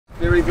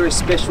very, very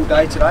special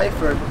day today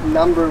for a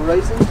number of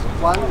reasons.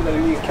 One, the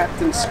new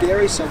captain,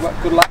 Scary, so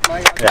good luck,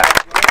 mate. Yeah.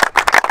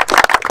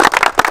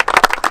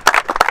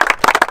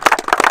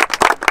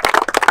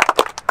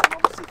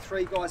 Obviously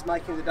 3 guys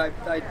making the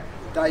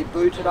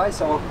debut today,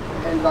 so I'll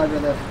hand it over to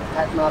the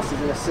Hat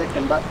Masters in a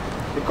second. But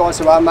the guys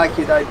who are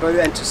making a debut,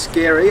 and to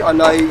Scary, I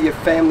know your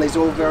families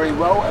all very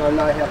well, and I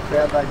know how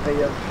proud they'd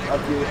be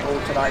of you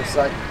all today.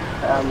 So,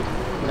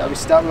 you know, we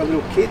start with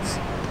little kids.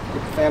 The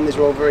families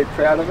are all very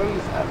proud of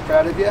them,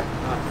 proud of you.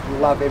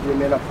 Love every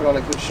minute. I put on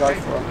a good show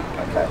for them.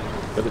 Okay.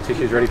 Got the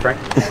tissues ready, Frank?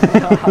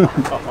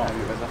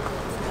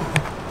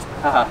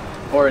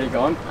 Already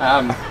gone.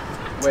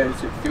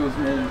 Whereas it fills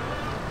me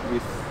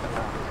with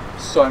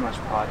so much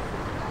pride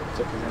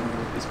to present you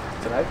with this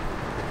today.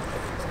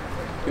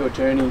 Your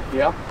journey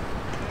here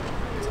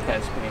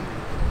has been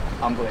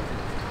unbelievable.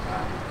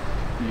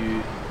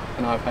 You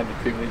and I have had the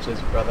privilege as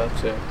a brother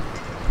to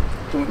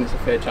witness a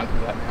fair chunk of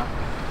that now.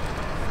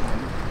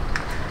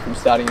 From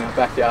starting in our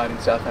backyard in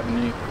South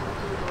Avenue,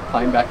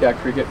 playing backyard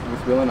cricket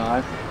with Will and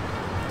I,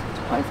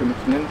 to playing for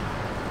McDermott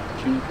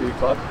Junior Cricket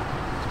Club,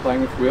 to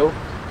playing with Will,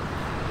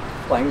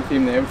 playing with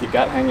him there with your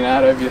gut hanging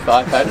out over your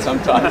thigh pad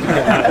sometimes.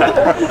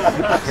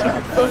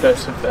 Some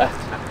photos of that.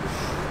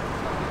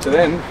 To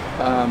then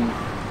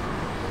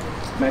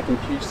making a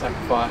huge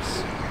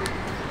sacrifice,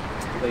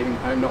 leaving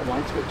home not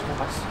once but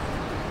twice,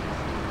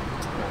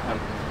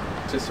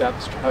 to South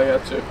Australia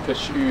to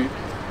pursue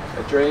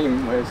a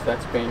dream, whereas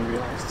that's being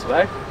realised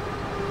today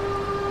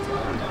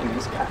in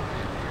this cap.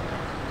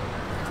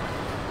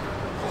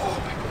 Oh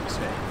my goodness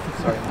me.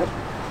 Sorry mate.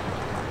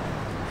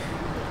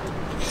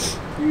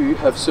 You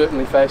have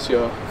certainly faced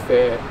your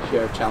fair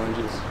share of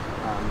challenges.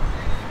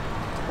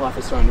 Life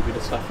has thrown a bit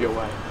of stuff your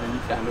way and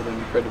you've handled them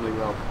incredibly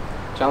well.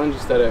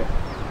 Challenges that are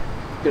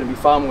going to be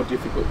far more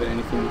difficult than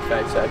anything you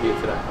face out here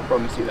today, I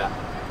promise you that.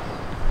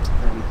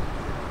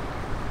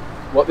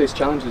 What these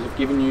challenges have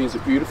given you is a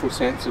beautiful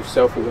sense of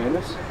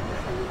self-awareness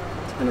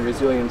and a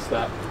resilience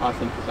that I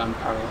think is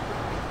unparalleled.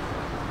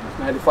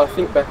 Mate, if I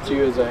think back to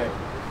you as a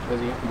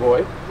young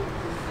boy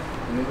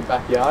in the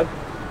backyard,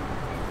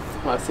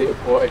 I see a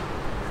boy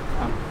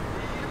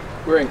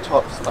wearing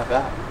tops like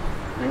that,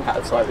 wearing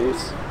hats like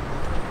this,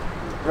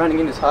 running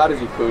in as hard as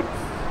he could,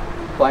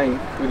 playing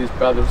with his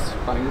brothers,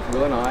 playing with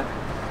Will and I,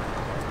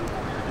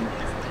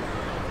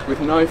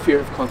 with no fear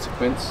of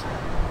consequence,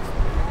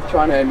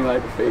 trying to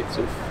emulate the feats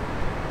of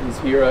his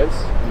heroes,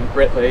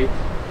 Brett Lee,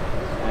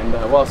 and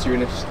whilst you're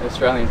in an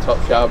Australian top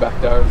shower back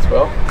there as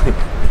well.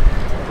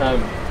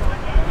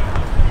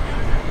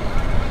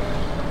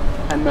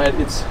 And mate,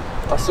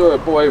 I saw a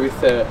boy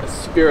with a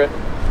spirit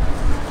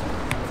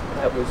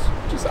that was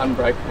just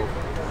unbreakable.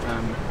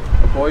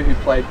 A boy who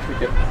played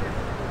cricket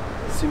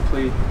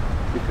simply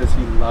because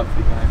he loved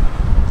the game.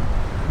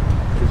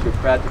 Because you're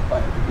proud to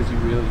play it, because you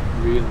really,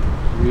 really,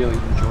 really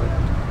enjoy it.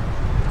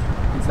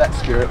 It's that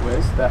spirit,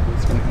 Wes, that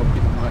was going to help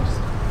you the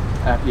most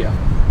out here.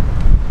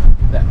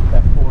 That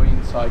boy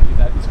inside you,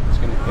 that is what's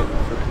going to get you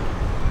through.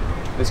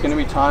 There's going to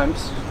be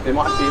times, there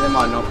might be, there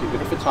might not be,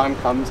 but if a time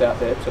comes out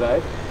there today,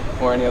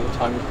 or any other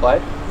time you play,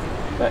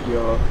 that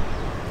you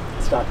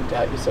start to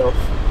doubt yourself,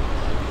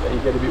 that you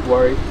get a bit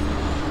worried,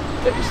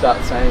 that you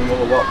start saying,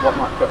 well, what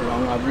might go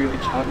wrong, I really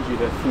challenge you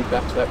to think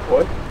back to that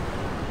boy,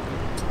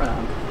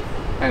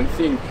 and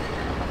think,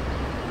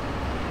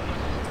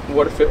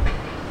 what if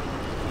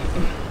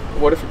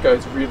it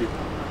goes really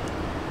well?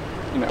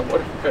 You know,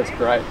 what if it goes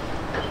great?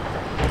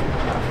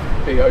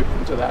 Be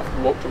open to that,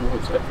 walk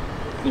towards it,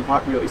 and you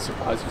might really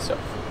surprise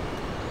yourself.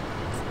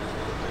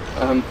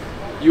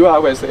 You are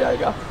Wesley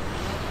Agar.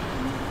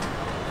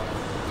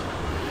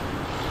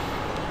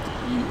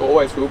 You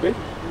always will be.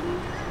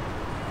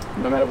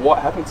 No matter what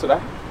happens today,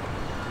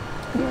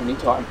 and any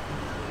time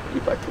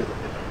you play cricket.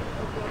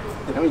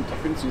 The only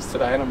difference is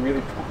today, and I'm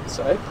really proud to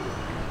say,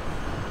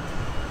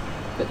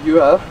 that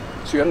you are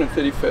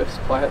 231st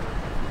player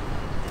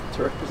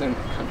to represent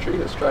the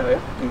country, Australia,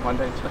 in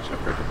one-day international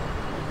cricket.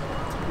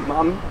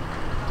 Mum,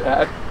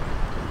 Dad,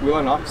 Will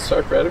and I are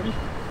so proud of you,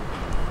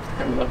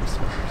 and we love you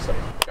so much, so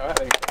go out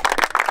there.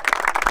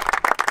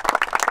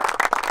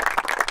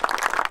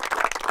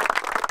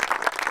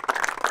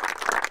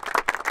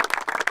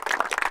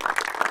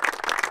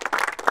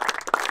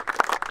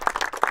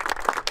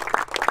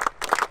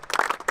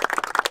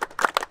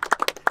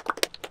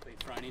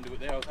 Into it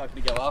there. I was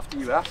hoping to go after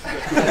you, Ash.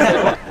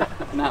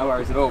 No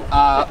worries at all.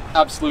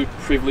 Absolute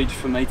privilege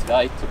for me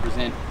today to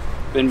present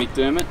Ben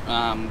McDermott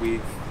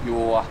with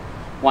your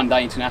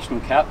one-day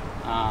international cap.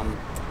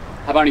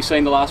 I've only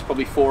seen the last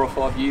probably 4 or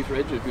 5 years,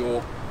 Reg, of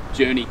your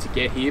journey to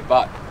get here,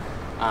 but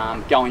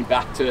going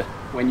back to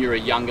when you're a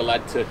younger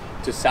lad to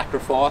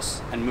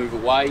sacrifice and move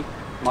away,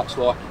 much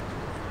like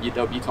your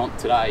debutant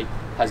today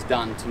has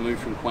done, to move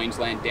from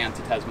Queensland down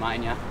to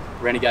Tasmania,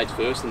 Renegades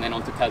first and then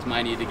on to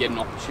Tasmania to get an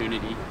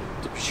opportunity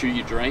to pursue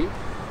your dream,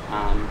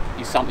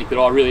 is something that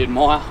I really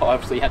admire. I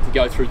obviously had to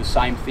go through the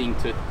same thing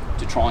to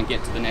try and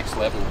get to the next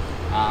level.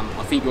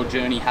 I think your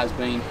journey has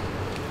been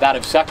that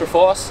of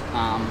sacrifice.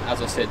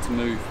 As I said, to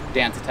move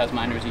down to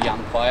Tasmania as a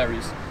young player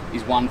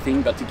is one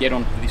thing, but to get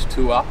onto this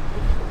tour,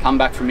 come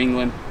back from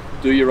England,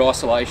 do your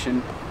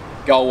isolation,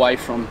 go away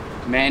from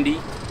Mandy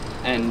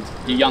and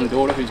your young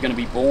daughter who's going to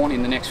be born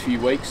in the next few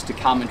weeks, to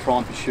come and try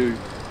and pursue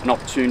an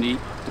opportunity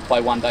to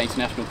play one-day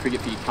international cricket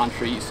for your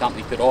country is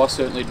something that I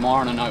certainly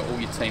admire, and I know all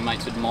your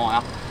teammates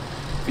admire.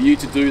 For you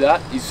to do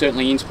that is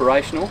certainly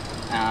inspirational,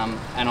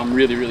 and I'm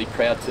really, really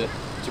proud to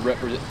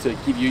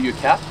give you your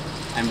cap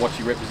and watch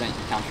you represent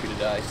your country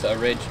today. So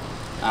Reg,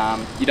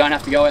 you don't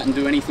have to go out and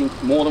do anything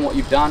more than what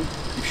you've done.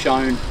 You've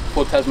shown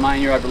for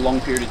Tasmania over a long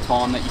period of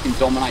time that you can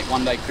dominate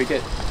one-day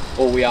cricket.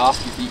 All we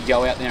ask is that you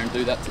go out there and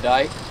do that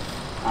today.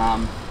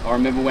 I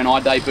remember when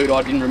I debuted,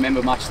 I didn't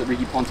remember much that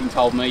Ricky Ponting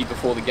told me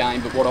before the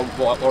game, but what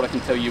I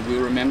can tell you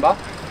will remember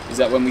is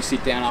that when we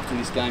sit down after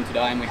this game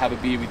today and we have a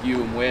beer with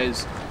you and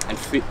Wes and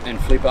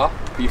Flipper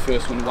for your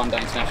first win of one-day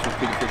international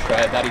cricket for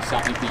Australia, that is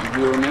something that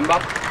you will remember,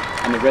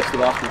 and the rest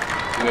of us will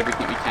do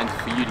everything we can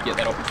for you to get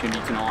that opportunity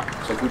tonight.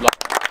 So good luck.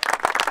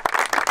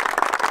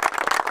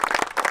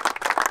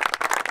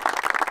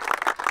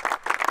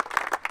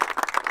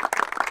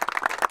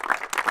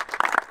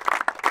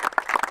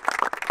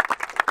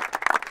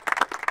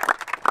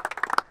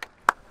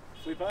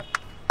 Flipper?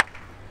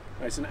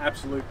 It's an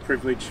absolute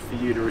privilege for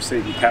you to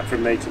receive your cap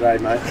from me today,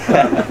 mate.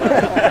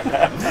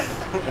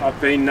 I've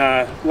been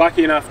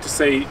lucky enough to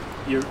see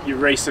your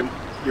recent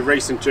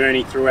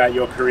journey throughout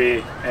your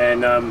career,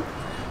 and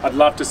I'd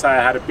love to say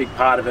I had a big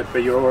part of it,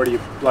 but you're already a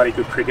bloody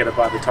good cricketer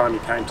by the time you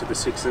came to the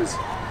Sixers.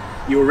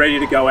 You were ready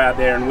to go out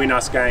there and win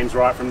us games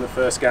right from the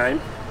first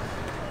game,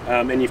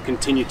 and you've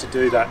continued to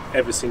do that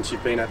ever since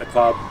you've been at the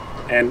club,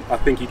 and I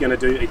think you're going to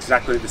do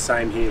exactly the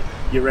same here.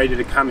 You're ready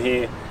to come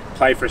here,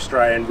 play for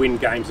Australia and win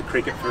games of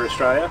cricket for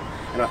Australia,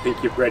 and I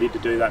think you're ready to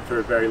do that for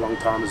a very long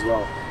time as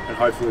well, and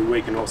hopefully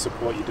we can all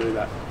support you do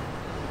that.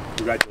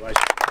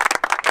 Congratulations.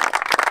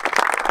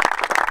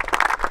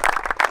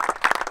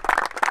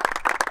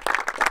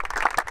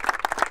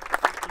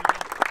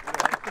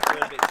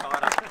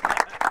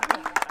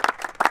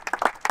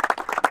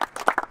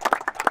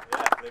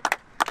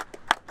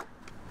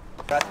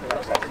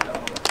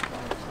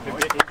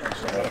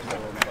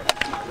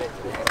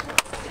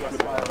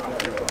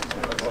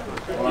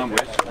 Well, I'm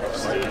Wes.